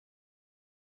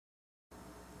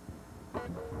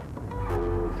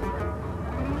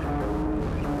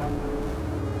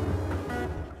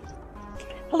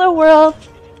Hello world!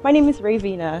 My name is Rae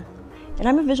Vena, and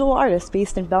I'm a visual artist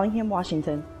based in Bellingham,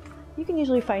 Washington. You can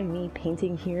usually find me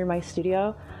painting here in my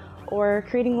studio or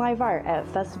creating live art at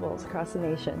festivals across the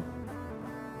nation.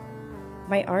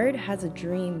 My art has a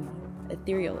dreamy,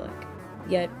 ethereal look,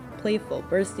 yet playful,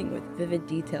 bursting with vivid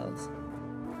details.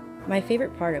 My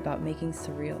favorite part about making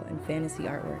surreal and fantasy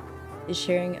artwork is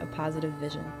sharing a positive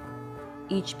vision.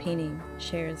 Each painting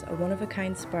shares a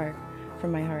one-of-a-kind spark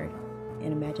from my heart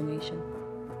and imagination.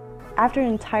 After an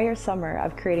entire summer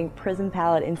of creating prism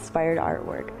palette inspired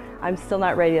artwork, I'm still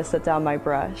not ready to set down my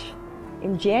brush.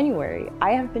 In January,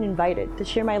 I have been invited to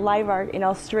share my live art in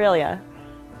Australia.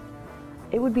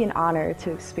 It would be an honor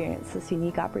to experience this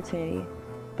unique opportunity,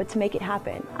 but to make it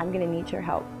happen, I'm going to need your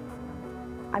help.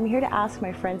 I'm here to ask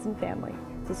my friends and family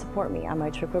to support me on my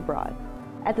trip abroad.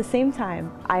 At the same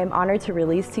time, I am honored to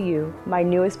release to you my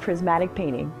newest prismatic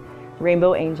painting,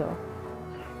 Rainbow Angel.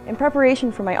 In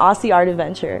preparation for my Aussie art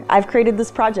adventure, I've created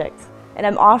this project, and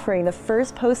I'm offering the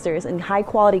first posters and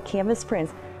high-quality canvas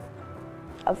prints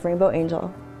of Rainbow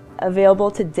Angel, available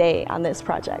today on this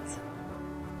project.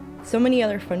 So many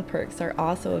other fun perks are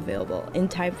also available in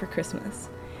time for Christmas.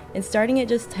 And starting at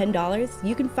just $10,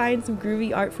 you can find some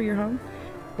groovy art for your home,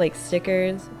 like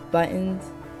stickers, buttons,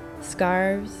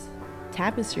 scarves,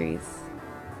 tapestries,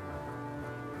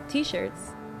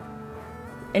 t-shirts,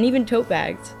 and even tote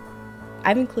bags.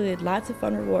 I've included lots of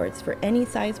fun rewards for any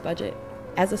size budget.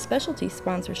 As a specialty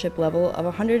sponsorship level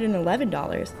of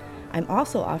 $111, I'm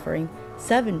also offering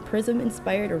 7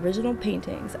 Prism-inspired original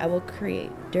paintings I will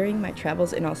create during my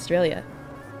travels in Australia.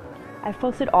 I've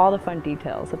posted all the fun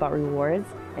details about rewards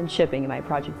and shipping in my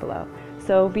project below,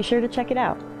 so be sure to check it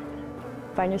out.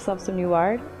 Find yourself some new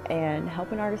art and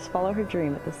help an artist follow her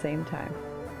dream at the same time.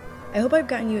 I hope I've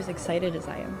gotten you as excited as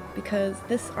I am, because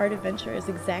this art adventure is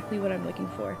exactly what I'm looking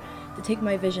for, to take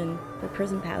my vision for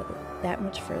Prism Palette that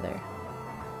much further.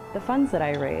 The funds that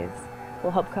I raise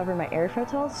will help cover my airfare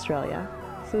to Australia,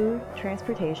 food,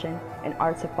 transportation, and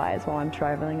art supplies while I'm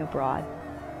traveling abroad.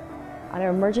 On an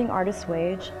emerging artist's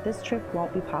wage, this trip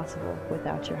won't be possible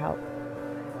without your help.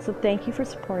 So thank you for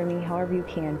supporting me however you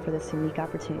can for this unique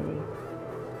opportunity.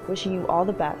 Wishing you all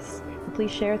the best, and please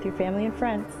share with your family and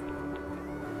friends.